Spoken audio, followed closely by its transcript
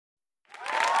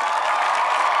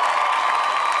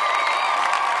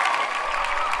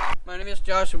My name is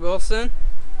Josh Wilson.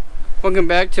 Welcome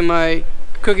back to my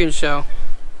cooking show.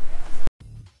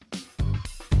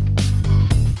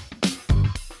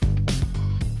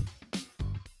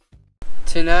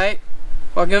 Tonight,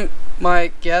 welcome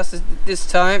my guest this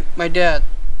time, my dad.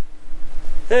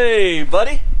 Hey,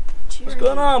 buddy. Cheers. What's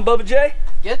going on, Bubba J?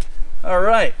 Good. All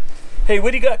right. Hey,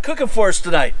 what do you got cooking for us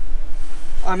tonight?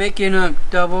 I'm making a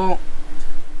double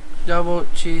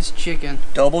cheese chicken.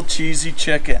 Double cheesy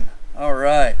chicken. All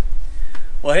right.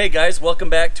 Well, hey guys, welcome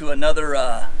back to another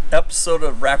episode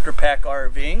of Raptor Pack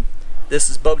RVing. This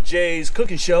is Bubba J's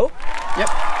cooking show. Yep.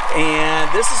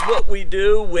 And this is what we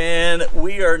do when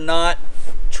we are not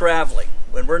traveling.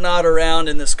 When we're not around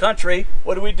in this country,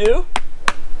 what do?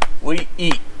 We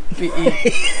eat. We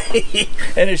eat.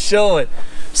 And it's showing.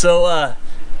 So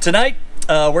tonight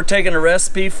we're taking a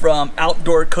recipe from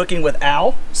Outdoor Cooking with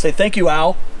Al. Say thank you,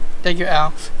 Al. Thank you,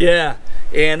 Al. Yeah.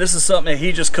 And this is something that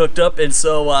he just cooked up. And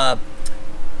so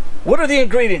what are the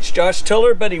ingredients, Josh? Tell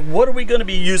everybody, what are we going to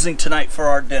be using tonight for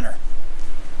our dinner?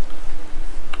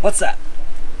 What's that?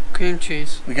 Cream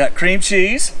cheese. We got cream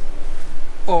cheese.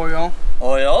 Oil.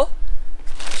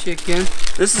 Chicken.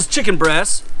 This is chicken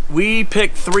breasts. We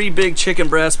picked 3 big chicken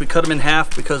breasts. We cut them in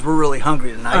half because we're really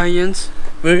hungry tonight. Onions.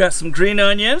 We got some green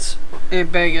onions.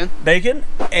 And bacon.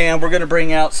 And we're going to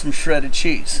bring out some shredded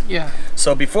cheese. Yeah.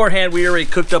 So beforehand, we already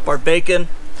cooked up our bacon.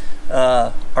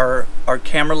 Our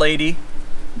camera lady,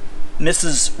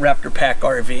 Mrs. Raptor Pack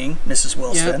RVing, Mrs.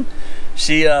 Wilson, yep.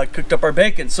 She cooked up our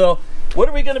bacon. So what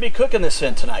are we going to be cooking this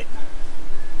in tonight?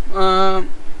 It's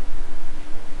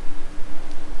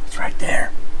right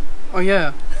there. Oh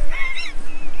yeah.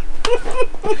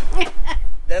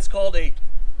 That's called a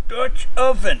Dutch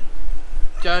oven.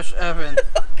 Dutch oven.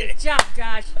 Okay. Good job,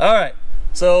 Josh. All right.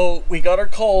 So we got our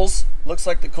coals. Looks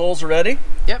like the coals are ready.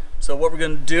 Yep. So what we're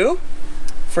going to do,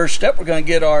 first step, we're going to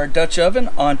get our Dutch oven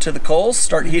onto the coals,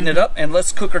 start heating it up, and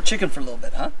let's cook our chicken for a little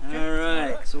bit, huh? All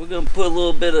right. So we're going to put a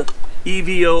little bit of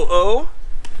EVOO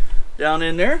down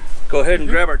in there. Go ahead and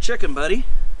grab our chicken, buddy.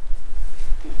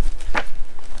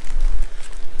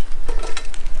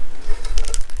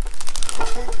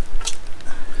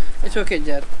 It's okay,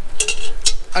 Dad.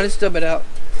 I'll just dub it out.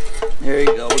 There you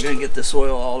go. We're going to get this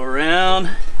oil all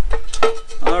around.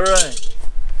 All right.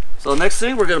 So next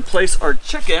thing, we're going to place our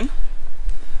chicken.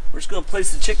 We're just going to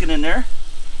place the chicken in there.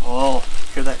 Oh,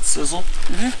 hear that sizzle?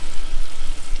 We're going to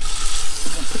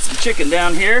put some chicken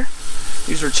down here.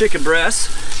 These are chicken breasts.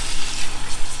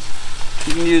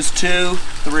 You can use 2,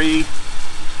 3,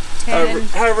 10.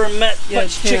 however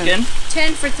much chicken.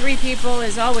 10 for 3 people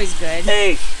is always good.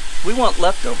 Hey, we want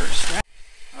leftovers.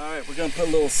 All right, we're going to put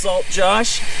a little salt,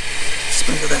 Josh.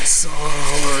 Sprinkle that salt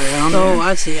all around. Oh, there.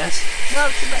 I see, yes. No,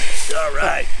 too much. All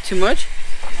right. Too much?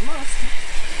 Almost.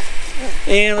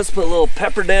 And let's put a little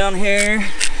pepper down here.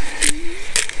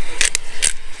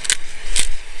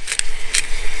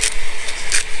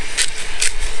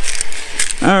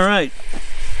 All right.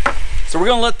 So we're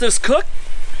gonna let this cook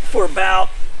for about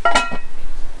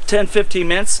 10-15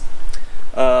 minutes.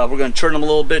 We're gonna churn them a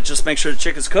little bit, just make sure the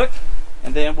chicken's cooked,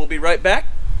 and then we'll be right back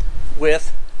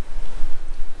with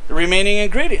the remaining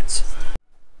ingredients.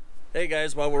 Hey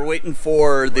guys, while we're waiting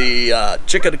for the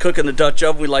chicken to cook in the Dutch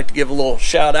oven, we'd like to give a little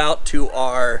shout out to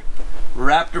our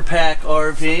Raptor Pack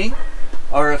RV,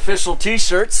 our official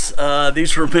t-shirts.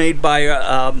 These were made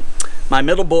by my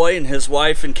middle boy and his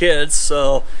wife and kids.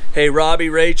 So, hey, Robbie,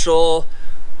 Rachel,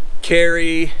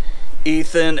 Carrie,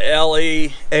 Ethan,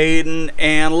 Ellie, Aiden,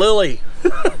 and Lily.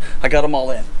 I got them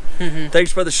all in.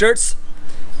 Thanks for the shirts.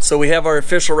 So we have our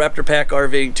official Raptor Pack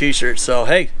RVing t-shirt. So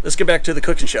hey, let's get back to the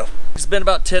cooking show. It's been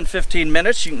about 10-15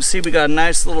 minutes. You can see we got a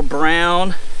nice little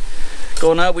brown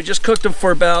going up. We just cooked them for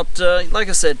about, like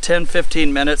I said,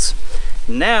 10-15 minutes.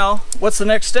 Now, what's the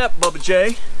next step, Bubba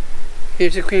J?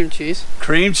 Here's the cream cheese.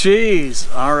 Cream cheese.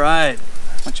 All right.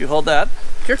 Why don't you hold that?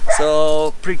 Sure.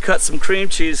 So pre-cut some cream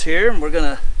cheese here, and we're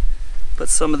gonna put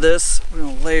some of this. We're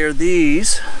gonna layer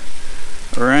these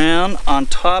around on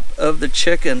top of the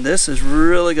chicken. This is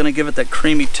really going to give it that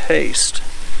creamy taste.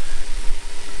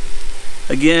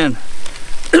 Again,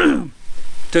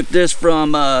 took this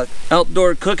from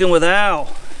Outdoor Cooking with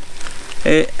Al.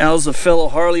 Hey, Al's a fellow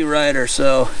Harley rider,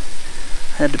 so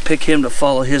I had to pick him to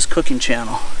follow his cooking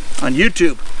channel on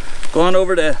YouTube. Go on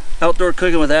over to Outdoor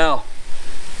Cooking with Al.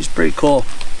 He's pretty cool.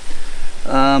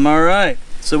 All right,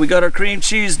 so we got our cream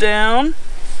cheese down.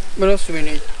 What else do we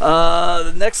need?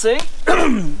 The next thing,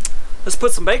 let's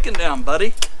put some bacon down,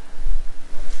 buddy.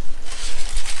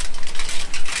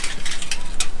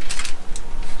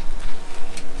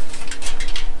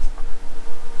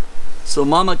 So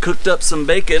Mama cooked up some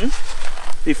bacon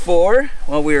before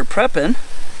while we were prepping,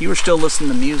 You were still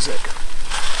listening to music.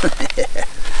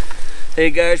 Hey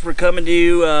guys, we're coming to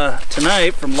you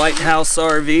tonight from Lighthouse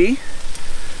RV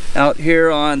out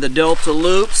here on the Delta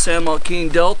Loop, San Joaquin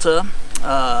Delta.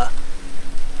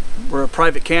 We're a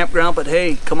private campground, but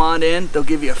hey, come on in. They'll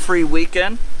give you a free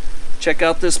weekend. Check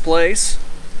out this place.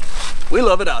 We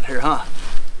love it out here, huh?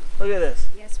 Look at this.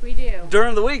 Yes, we do.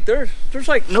 During the week, there's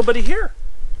like nobody here.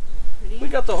 We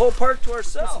got the whole park to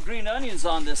ourselves. Put some green onions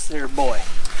on this here boy.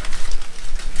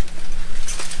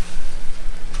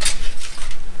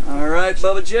 All right,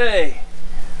 Bubba J.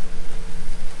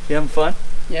 You having fun?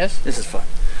 Yes. This is fun.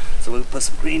 So we'll put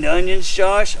some green onions,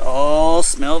 Josh. Oh,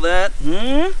 smell that?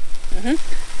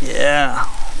 Yeah.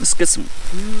 Let's get some.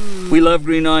 We love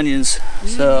green onions.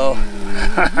 So.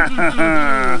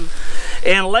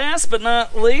 And last but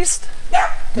not least,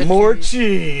 more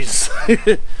cheese.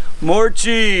 More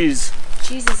cheese.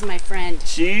 Cheese is my friend.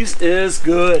 Cheese is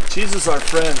good. Cheese is our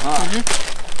friend, huh?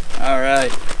 All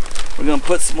right. We're gonna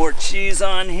put some more cheese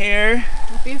on here.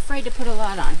 Don't be afraid to put a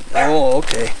lot on. Oh,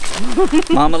 okay.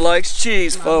 Mama likes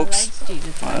cheese, folks. Mama likes cheese.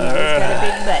 That's why he's got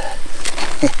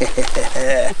a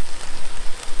big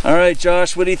butt. All right,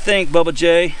 Josh, what do you think, Bubba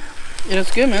J? Yeah,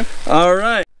 it's good, man. All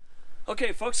right.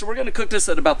 Okay, folks, so we're gonna cook this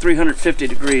at about 350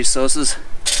 degrees. So this is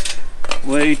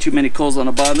way too many coals on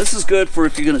the bottom. This is good for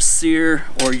if you're gonna sear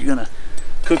or you're gonna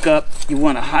cook up. You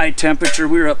want a high temperature.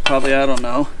 We're up probably, I don't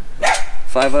know,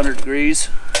 500 degrees.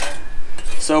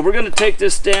 So we're going to take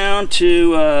this down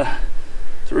to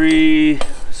 3,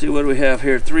 see what do we have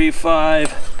here, 3,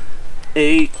 5,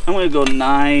 8, I'm going to go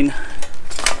 9.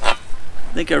 I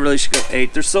think I really should go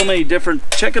 8. There's so many different,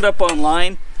 check it up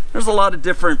online. There's a lot of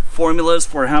different formulas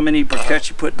for how many briquets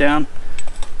you put down.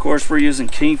 Of course, we're using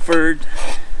Kingford.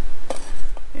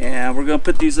 And we're going to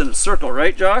put these in a circle,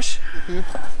 right, Josh?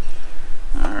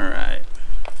 All right.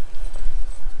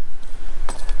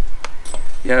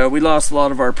 Yeah, we lost a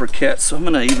lot of our briquettes, so I'm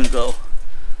gonna even go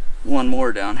one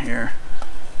more down here.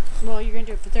 Well, you're gonna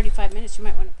do it for 35 minutes. You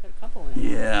might want to put a couple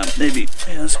in. Yeah, maybe.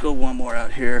 Yeah, let's go one more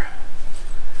out here.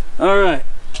 All right,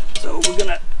 so we're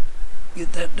gonna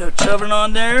get that Dutch oven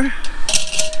on there.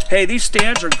 Hey, these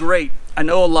stands are great. I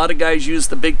know a lot of guys use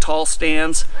the big tall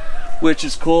stands, which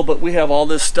is cool, but we have all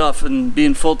this stuff, and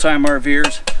being full-time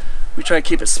RVers, we try to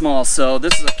keep it small. So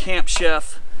this is a Camp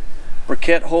Chef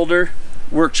briquette holder.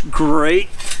 Works great.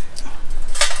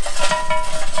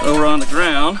 So we're on the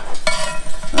ground.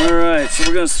 All right, so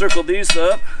we're gonna circle these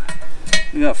up.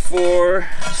 We got 4,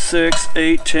 6,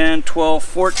 8, 10, 12,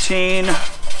 14,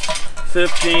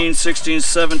 15, 16,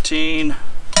 17.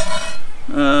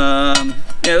 Yeah,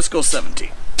 let's go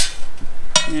 17.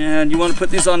 And you wanna put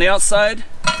these on the outside?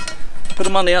 Put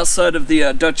them on the outside of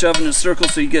the Dutch oven in a circle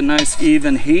so you get a nice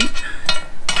even heat.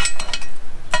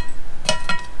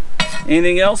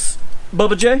 Anything else,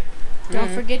 Bubba J?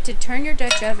 Don't forget to turn your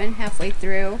Dutch oven halfway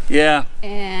through. Yeah.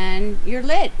 And your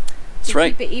lid. That's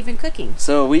right. Keep it even cooking.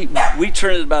 So we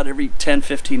turn it about every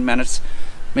 10-15 minutes.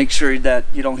 Make sure that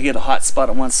you don't get a hot spot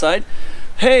on one side.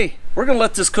 Hey, we're gonna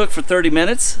let this cook for 30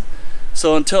 minutes.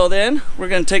 So until then, we're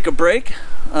gonna take a break.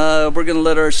 We're gonna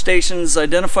let our stations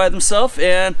identify themselves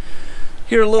and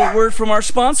hear a little word from our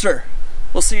sponsor.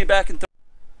 We'll see you back in 30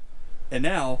 minutes. And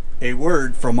now, a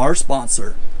word from our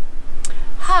sponsor.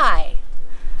 Hi,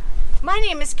 my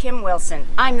name is Kim Wilson.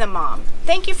 I'm the mom.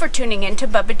 Thank you for tuning in to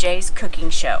Bubba J's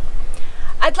cooking show.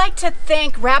 I'd like to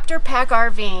thank Raptor Pack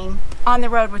RVing on the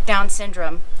road with Down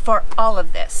syndrome for all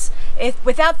of this.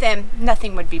 Without them,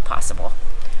 nothing would be possible.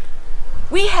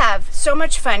 We have so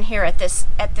much fun here at this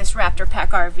Raptor Pack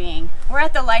RVing. We're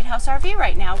at the Lighthouse RV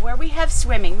right now, where we have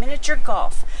swimming, miniature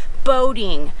golf,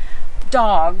 boating,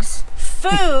 dogs,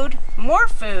 food, more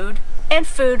food, and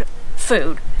food.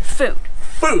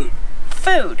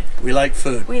 We like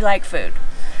food. We like food.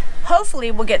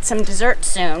 Hopefully we'll get some dessert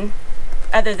soon,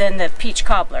 other than the peach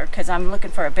cobbler, because I'm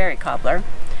looking for a berry cobbler.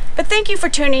 But thank you for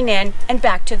tuning in, and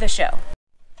back to the show.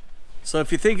 So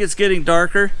if you think it's getting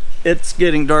darker, it's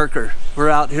getting darker. We're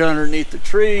out here underneath the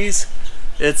trees.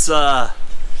 It's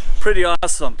pretty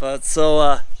awesome. But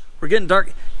so we're getting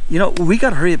dark. You know, we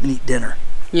gotta hurry up and eat dinner.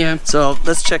 Yeah. So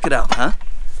let's check it out, huh?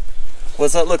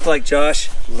 What's that look like, Josh?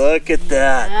 Look at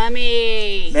that.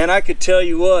 Yummy. Man, I could tell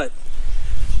you what,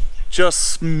 just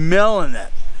smelling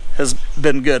it has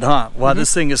been good, huh? While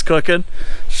this thing is cooking.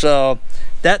 So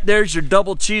there's your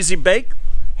double cheesy bake.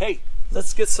 Hey,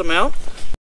 let's get some out.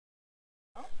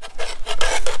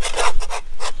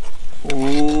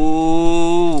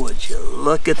 Oh, would you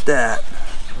look at that?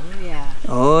 Oh yeah.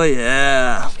 Oh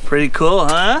yeah, pretty cool,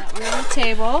 huh? That one on the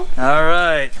table. All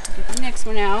right. Get the next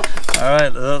one out. All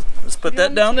right, let's put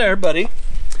that down there, buddy.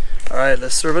 All right,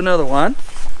 let's serve another one.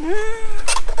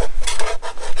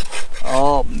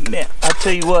 Oh man, I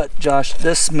tell you what, Josh,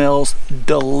 this smells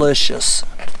delicious.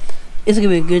 It's gonna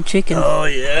be a good chicken. Oh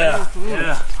yeah,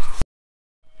 yeah.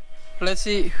 Let's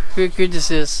see how good this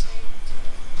is.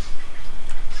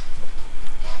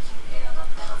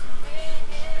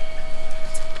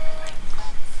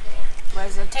 What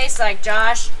does it taste like,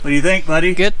 Josh? What do you think,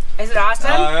 buddy? Good. Is it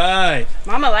awesome? All right.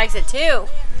 Mama likes it too.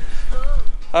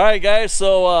 All right, guys.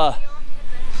 So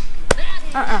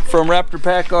from Raptor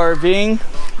Pack RVing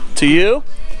to you,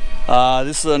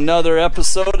 this is another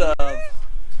episode of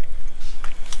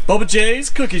Bubba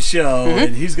J's Cookie Show,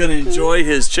 and he's gonna enjoy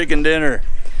his chicken dinner.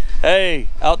 Hey,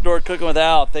 Outdoor Cooking with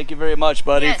Al, thank you very much,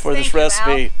 buddy, Yes, for this thank you,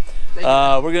 recipe.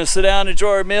 We're gonna sit down and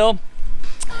enjoy our meal.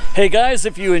 Hey guys,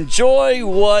 if you enjoy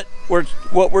what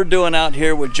we're doing out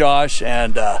here with Josh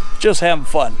and just having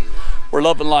fun, we're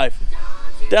loving life.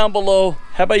 Down below,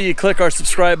 how about you click our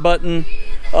subscribe button?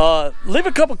 Leave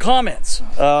a couple comments.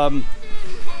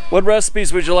 What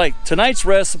recipes would you like? Tonight's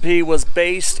recipe was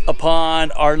based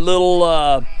upon our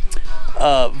little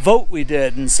vote we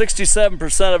did, and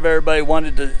 67% of everybody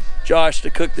wanted Josh to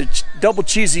cook the double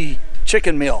cheesy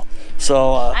chicken meal.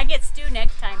 So I get stew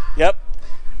next time. yep.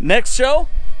 Next show,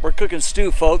 we're cooking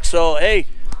stew, folks. So hey,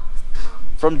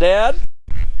 from Dad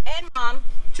And Mom.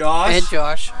 Josh. And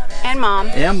Josh. And Mom.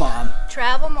 And Mom.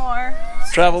 Travel more.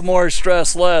 Travel more,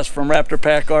 stress less from Raptor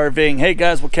Pack RVing. Hey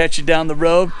guys, we'll catch you down the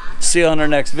road. See you on our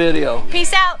next video.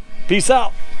 Peace out. Peace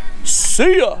out.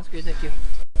 See ya. That's good, thank you.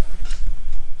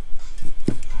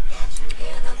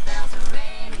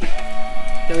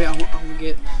 I'm gonna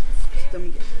get. Let me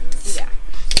get. Yeah.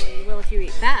 Well, you will if you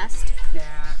eat fast. Nah.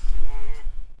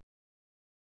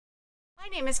 My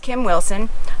name is Kim Wilson,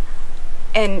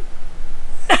 and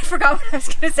I forgot what I was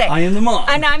going to say. I am the mom.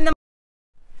 And I'm the.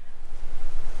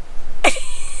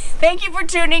 Thank you for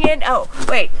tuning in. Oh,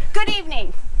 wait. Good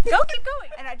evening. Go keep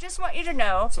going. And I just want you to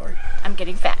know. Sorry. I'm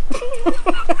getting fat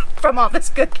from all this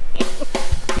cooking.